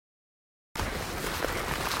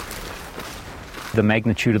The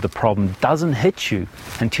magnitude of the problem doesn't hit you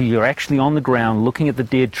until you're actually on the ground looking at the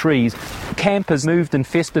dead trees. Campers moved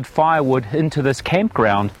infested firewood into this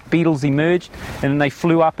campground. Beetles emerged and then they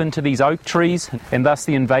flew up into these oak trees, and thus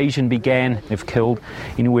the invasion began. They've killed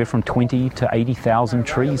anywhere from 20 to 80,000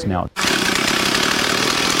 trees now.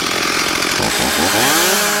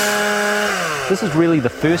 This is really the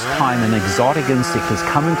first time an exotic insect has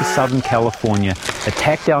come into Southern California,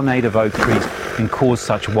 attacked our native oak trees, and caused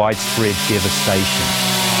such widespread devastation.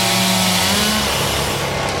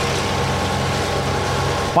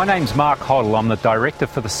 My name's Mark Hoddle. I'm the Director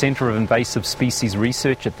for the Center of Invasive Species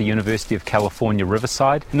Research at the University of California,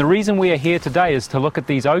 Riverside. And the reason we are here today is to look at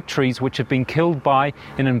these oak trees which have been killed by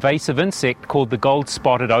an invasive insect called the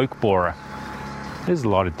gold-spotted oak borer. There's a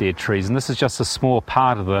lot of dead trees, and this is just a small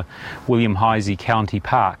part of the William Hisey County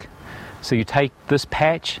Park. So you take this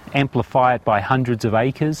patch, amplify it by hundreds of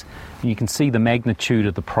acres, and you can see the magnitude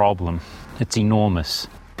of the problem. It's enormous.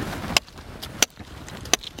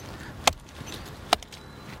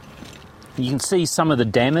 You can see some of the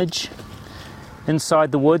damage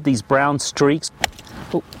inside the wood, these brown streaks.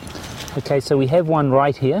 Oh, okay, so we have one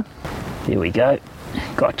right here. There we go.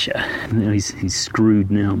 Gotcha. He's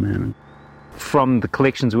screwed now, man. From the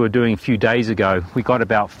collections we were doing a few days ago, we got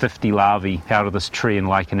about 50 larvae out of this tree in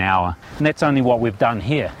like an hour. And that's only what we've done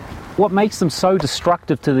here. What makes them so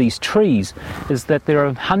destructive to these trees is that there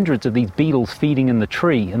are hundreds of these beetles feeding in the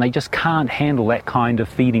tree, and they just can't handle that kind of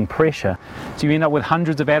feeding pressure. So you end up with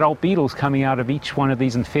hundreds of adult beetles coming out of each one of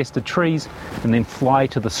these infested trees and then fly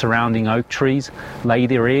to the surrounding oak trees, lay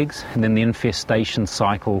their eggs, and then the infestation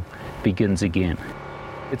cycle begins again.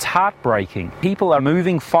 It's heartbreaking. People are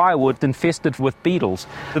moving firewood infested with beetles.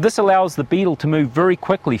 So this allows the beetle to move very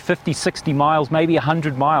quickly, 50, 60 miles, maybe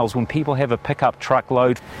 100 miles when people have a pickup truck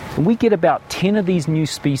load. And we get about 10 of these new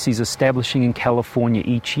species establishing in California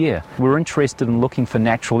each year. We're interested in looking for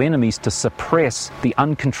natural enemies to suppress the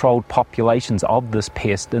uncontrolled populations of this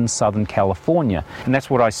pest in Southern California. And that's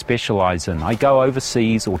what I specialize in. I go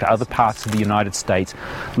overseas or to other parts of the United States,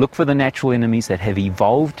 look for the natural enemies that have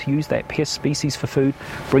evolved to use that pest species for food,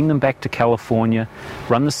 bring them back to California,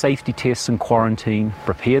 run the safety tests in quarantine,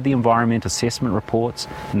 prepare the environment assessment reports,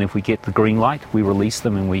 and if we get the green light, we release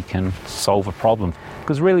them and we can solve a problem.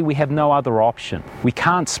 Because really we have no other option. We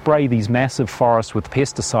can't spray these massive forests with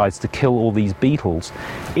pesticides to kill all these beetles.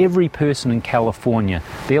 Every person in California,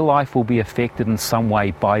 their life will be affected in some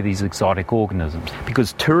way by these exotic organisms.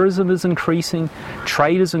 Because tourism is increasing,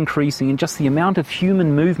 trade is increasing, and just the amount of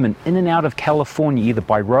human movement in and out of California, either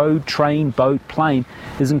by road, train, boat, plane,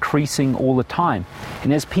 is increasing all the time.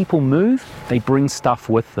 And as people move, they bring stuff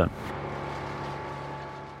with them.